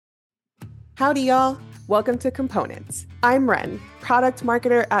Howdy, y'all. Welcome to Components. I'm Ren, product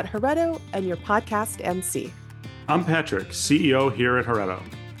marketer at Heretto and your podcast MC. I'm Patrick, CEO here at Heretto.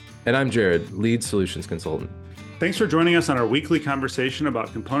 And I'm Jared, lead solutions consultant. Thanks for joining us on our weekly conversation about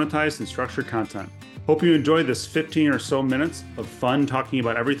componentized and structured content. Hope you enjoy this 15 or so minutes of fun talking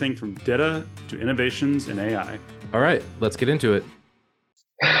about everything from data to innovations in AI. All right, let's get into it.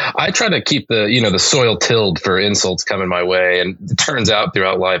 I try to keep the soil tilled for insults coming my way, and it turns out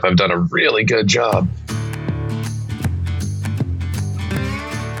throughout life I've done a really good job.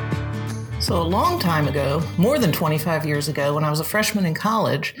 So a long time ago, more than 25 years ago, when I was a freshman in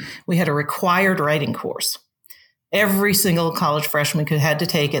college, we had a required writing course. Every single college freshman had to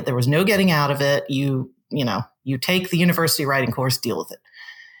take it. There was no getting out of it. You take the university writing course, deal with it.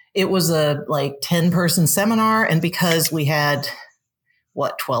 It was a 10-person seminar, and because we had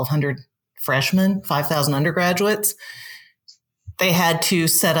 1,200 freshmen, 5,000 undergraduates, they had to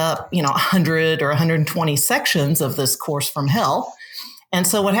set up, 100 or 120 sections of this course from hell. And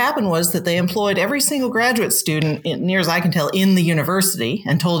so what happened was that they employed every single graduate student, near as I can tell, in the university,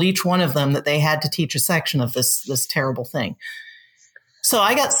 and told each one of them that they had to teach a section of this terrible thing. So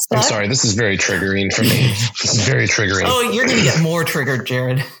I got stuck. I'm sorry, this is very triggering for me. This is very triggering. Oh, you're going to get more triggered,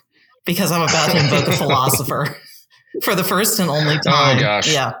 Jared, because I'm about to invoke a philosopher for the first and only time. Oh, gosh.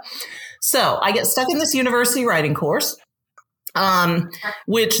 Yeah. So I get stuck in this university writing course,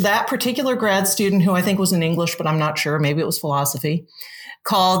 which that particular grad student, who I think was in English, but I'm not sure, maybe it was philosophy,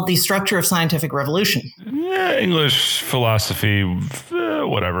 called The Structure of Scientific Revolution. Yeah, English, philosophy,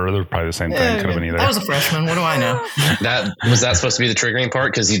 whatever. They're probably the same thing. Could have been either. I was a freshman. What do I know? Was that supposed to be the triggering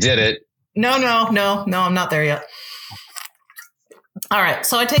part? Because he did it. No, I'm not there yet. All right.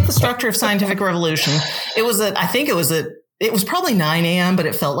 So I take The Structure of Scientific Revolution. It was probably 9 a.m., but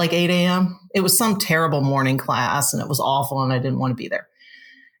it felt like 8 a.m. It was some terrible morning class, and it was awful, and I didn't want to be there.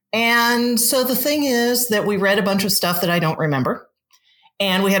 And so the thing is that we read a bunch of stuff that I don't remember,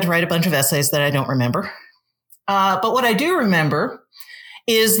 and we had to write a bunch of essays that I don't remember. But what I do remember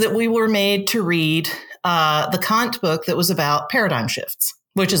is that we were made to read the Kant book that was about paradigm shifts,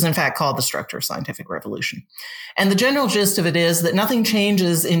 which is in fact called The Structure of Scientific Revolution. And the general gist of it is that nothing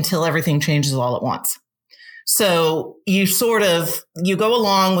changes until everything changes all at once. So you go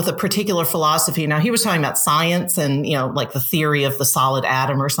along with a particular philosophy. Now, he was talking about science and, like the theory of the solid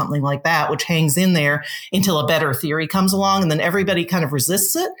atom or something like that, which hangs in there until a better theory comes along, and then everybody kind of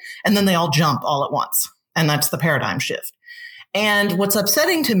resists it, and then they all jump all at once. And that's the paradigm shift. And what's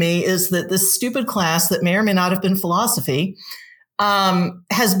upsetting to me is that this stupid class that may or may not have been philosophy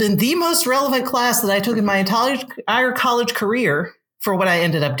has been the most relevant class that I took in my entire college career for what I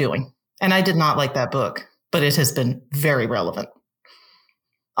ended up doing. And I did not like that book, but it has been very relevant.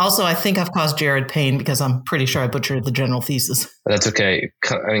 Also, I think I've caused Jared pain because I'm pretty sure I butchered the general thesis. That's okay.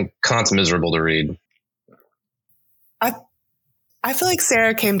 Kant's miserable to read. I feel like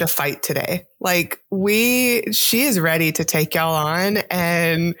Sarah came to fight today. She is ready to take y'all on,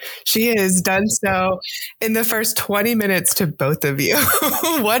 and she has done so in the first 20 minutes to both of you.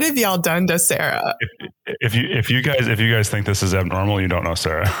 What have y'all done to Sarah? If you guys think this is abnormal, you don't know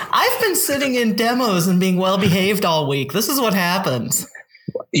Sarah. I've been sitting in demos and being well behaved all week. This is what happens.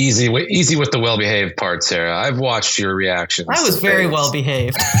 Easy with the well-behaved part, Sarah. I've watched your reactions. I was very well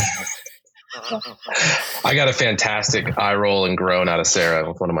behaved. I got a fantastic eye roll and groan out of Sarah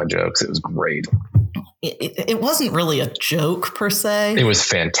with one of my jokes. It was great. It wasn't really a joke per se. It was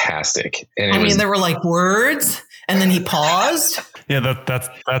fantastic. And there were words, and then he paused. Yeah,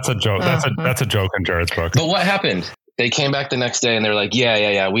 that's a joke. That's a joke in Jared's book. But what happened? They came back the next day and they're like,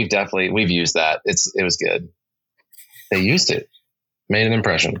 yeah, we've used that. It was good. They used it. Made an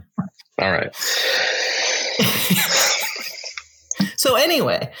impression. All right. So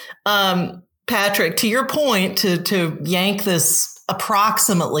anyway, Patrick, to your point, to yank this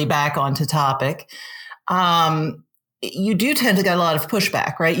approximately back onto topic, you do tend to get a lot of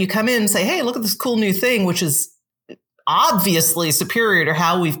pushback, right? You come in and say, hey, look at this cool new thing, which is obviously superior to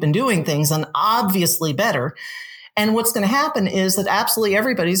how we've been doing things and obviously better. And what's going to happen is that absolutely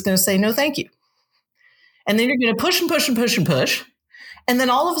everybody's going to say, no, thank you. And then you're going to push and push and push and push. And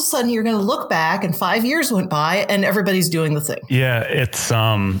then all of a sudden you're going to look back and 5 years went by and everybody's doing the thing. Yeah, it's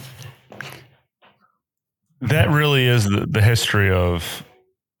that really is the history of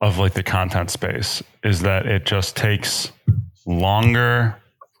the content space, is that it just takes longer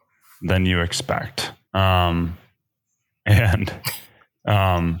than you expect. Yeah.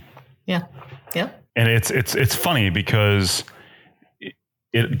 And it's funny because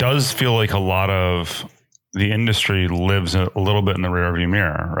it does feel like a lot of the industry lives a little bit in the rearview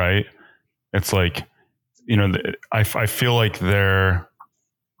mirror, right? It's like, I feel like they're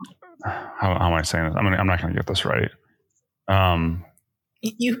how am I saying this? I'm not going to get this right.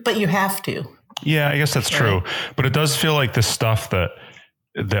 But you have to. Yeah, I guess that's true. But it does feel like the stuff that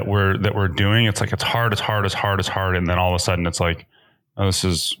we're doing, it's like it's hard, and then all of a sudden it's like, oh, this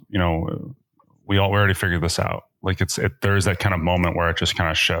is, we already figured this out. Like there is that kind of moment where it just kind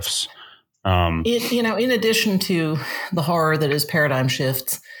of shifts. In addition to the horror that is paradigm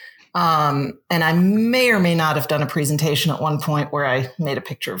shifts, and I may or may not have done a presentation at one point where I made a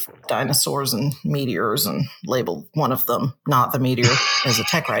picture of dinosaurs and meteors and labeled one of them, not the meteor, as a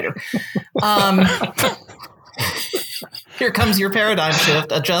tech writer. Here comes your paradigm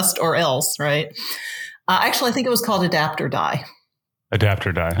shift, adjust or else, right? Actually, I think it was called Adapt or Die. Adapt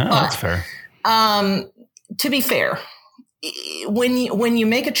or Die. That's fair. To be fair, when you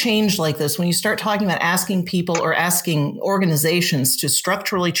make a change like this, when you start talking about asking people or asking organizations to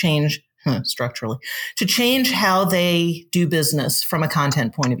structurally change how they do business from a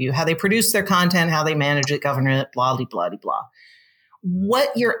content point of view, how they produce their content, how they manage it, govern it, blah, blah, blah, blah. What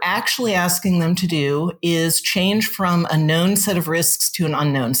you're actually asking them to do is change from a known set of risks to an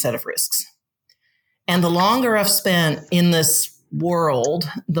unknown set of risks. And the longer I've spent in this world,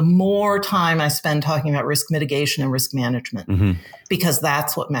 the more time I spend talking about risk mitigation and risk management, because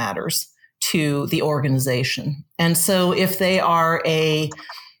that's what matters to the organization. And so if they are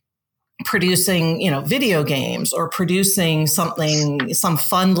producing, video games or producing some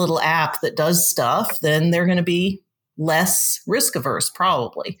fun little app that does stuff, then they're going to be less risk averse,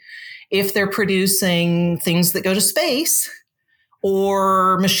 probably. If they're producing things that go to space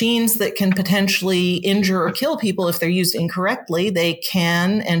or machines that can potentially injure or kill people if they're used incorrectly, they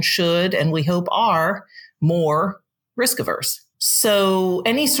can and should, and we hope are, more risk averse. So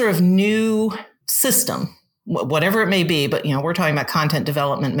any sort of new system, whatever it may be, but we're talking about content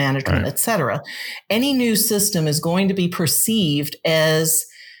development, management, et cetera. Any new system is going to be perceived as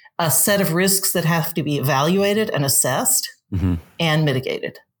a set of risks that have to be evaluated and assessed and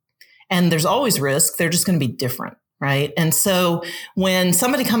mitigated. And there's always risk. They're just going to be different. Right. And so when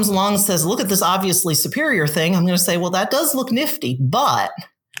somebody comes along and says, look at this obviously superior thing, I'm going to say, well, that does look nifty, but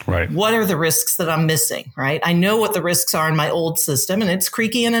what are the risks that I'm missing? Right. I know what the risks are in my old system, and it's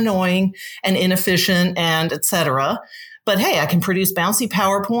creaky and annoying and inefficient and et cetera. But hey, I can produce bouncy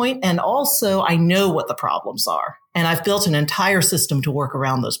PowerPoint, and also I know what the problems are. And I've built an entire system to work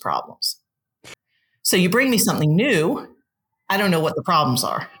around those problems. So you bring me something new, I don't know what the problems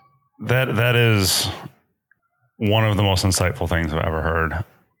are. That is one of the most insightful things I've ever heard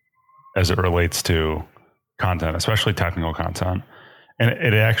as it relates to content, especially technical content. And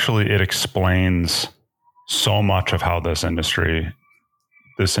it explains so much of how this industry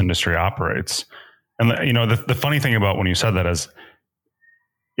operates. And the funny thing about when you said that is,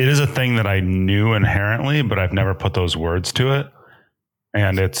 it is a thing that I knew inherently, but I've never put those words to it.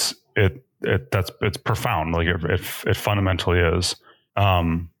 And it's profound. Like it fundamentally is.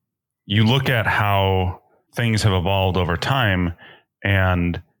 You look at how things have evolved over time,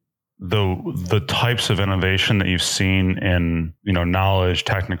 and the types of innovation that you've seen in knowledge,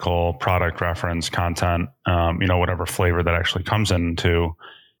 technical, product reference, content, whatever flavor that actually comes into,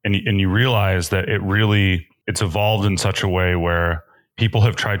 and you realize that it's evolved in such a way where people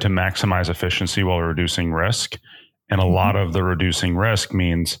have tried to maximize efficiency while reducing risk, and a lot of the reducing risk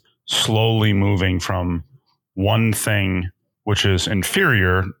means slowly moving from one thing which is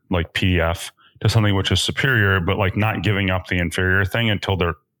inferior, like PDF, to something which is superior, but like not giving up the inferior thing until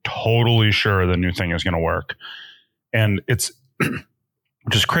they're totally sure the new thing is going to work. And it's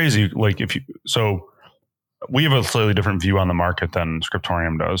just crazy. Like so we have a slightly different view on the market than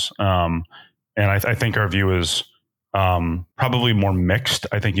Scriptorium does. And I think our view is probably more mixed.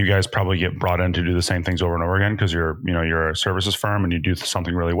 I think you guys probably get brought in to do the same things over and over again because you're a services firm and you do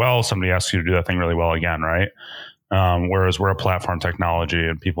something really well. Somebody asks you to do that thing really well again, right? Whereas we're a platform technology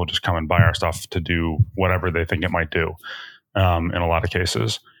and people just come and buy our stuff to do whatever they think it might do in a lot of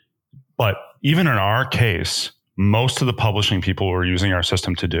cases. But even in our case, most of the publishing people were using our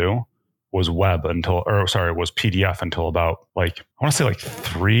system to do was was PDF until about I want to say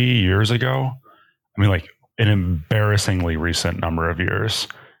 3 years ago. I mean, an embarrassingly recent number of years.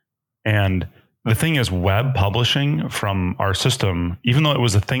 And the thing is, web publishing from our system, even though it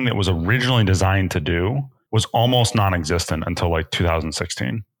was a thing that was originally designed to do, was almost non-existent until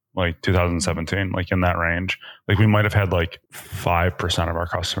 2016, 2017, in that range. We might have had 5% of our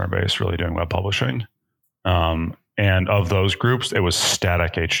customer base really doing web publishing. And of those groups, it was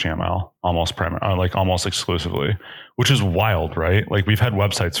static HTML, almost exclusively, which is wild, right? We've had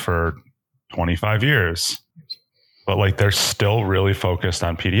websites for 25 years, but they're still really focused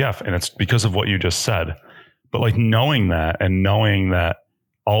on PDF. And it's because of what you just said. But knowing that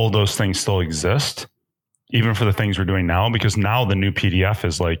all of those things still exist, even for the things we're doing now, because now the new PDF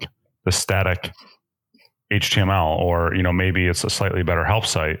is like the static HTML, or, you know, maybe it's a slightly better help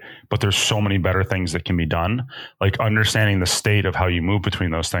site, but there's so many better things that can be done. Like understanding the state of how you move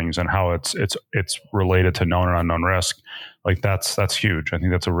between those things and how it's related to known or unknown risk. Like that's huge. I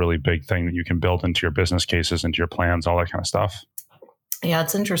think that's a really big thing that you can build into your business cases, into your plans, all that kind of stuff. Yeah,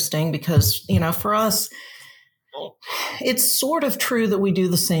 it's interesting because, you know, for us, it's sort of true that we do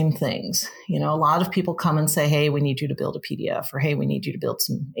the same things. You know, a lot of people come and say, hey, we need you to build a PDF, or hey, we need you to build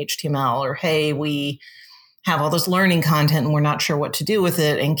some HTML, or hey, we have all this learning content and we're not sure what to do with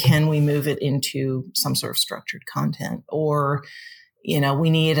it. And can we move it into some sort of structured content? Or, you know,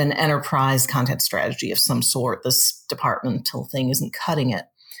 we need an enterprise content strategy of some sort. This departmental thing isn't cutting it.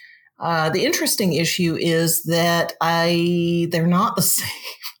 The interesting issue is that they're not the same.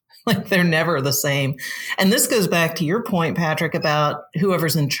 Like they're never the same. And this goes back to your point, Patrick, about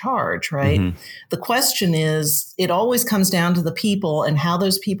whoever's in charge, right? Mm-hmm. The question is, it always comes down to the people and how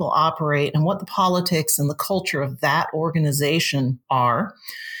those people operate and what the politics and the culture of that organization are.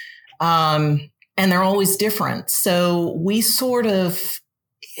 And they're always different. So we sort of,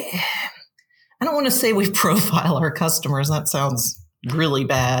 I don't want to say we profile our customers. That sounds really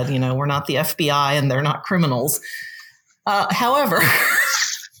bad. You know, we're not the FBI and they're not criminals. However,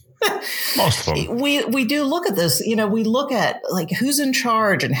 most of them. We do look at this, you know, we look at like who's in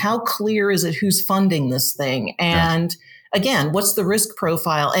charge and how clear is it who's funding this thing. And again, what's the risk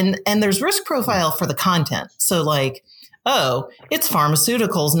profile? And there's risk profile for the content. So like, oh, it's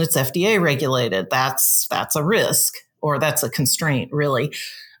pharmaceuticals and it's FDA regulated. That's a risk, or that's a constraint, really.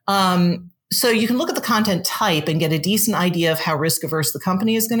 So you can look at the content type and get a decent idea of how risk averse the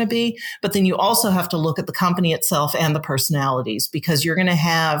company is going to be. But then you also have to look at the company itself and the personalities, because you're going to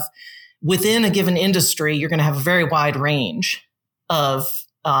have, within a given industry, you're going to have a very wide range of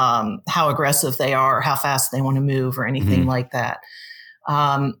how aggressive they are, how fast they want to move, or anything like that.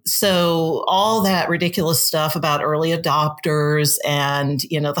 So all that ridiculous stuff about early adopters and,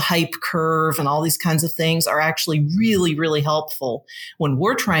 you know, the hype curve and all these kinds of things are actually really, really helpful when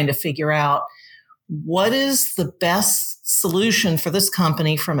we're trying to figure out what is the best solution for this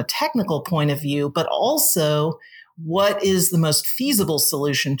company from a technical point of view, but also what is the most feasible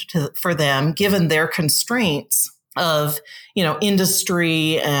solution for them, given their constraints of, you know,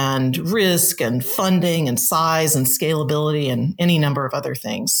 industry and risk and funding and size and scalability and any number of other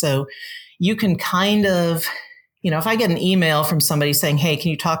things. So you can kind of, you know, if I get an email from somebody saying, hey,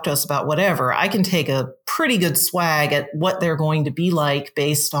 can you talk to us about whatever, I can take a pretty good swag at what they're going to be like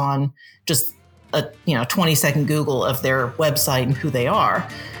based on just a, you know, 20-second Google of their website and who they are.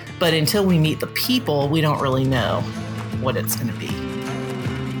 But until we meet the people, we don't really know what it's going to be.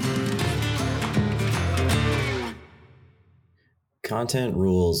 Content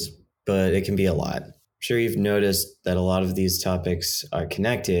rules, but it can be a lot. I'm sure you've noticed that a lot of these topics are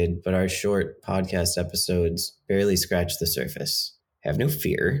connected, but our short podcast episodes barely scratch the surface. Have no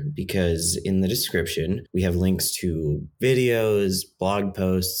fear, because in the description, we have links to videos, blog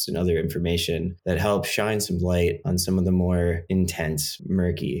posts, and other information that help shine some light on some of the more intense,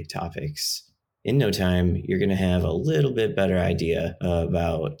 murky topics. In no time, you're going to have a little bit better idea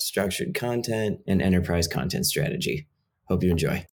about structured content and enterprise content strategy. Hope you enjoy.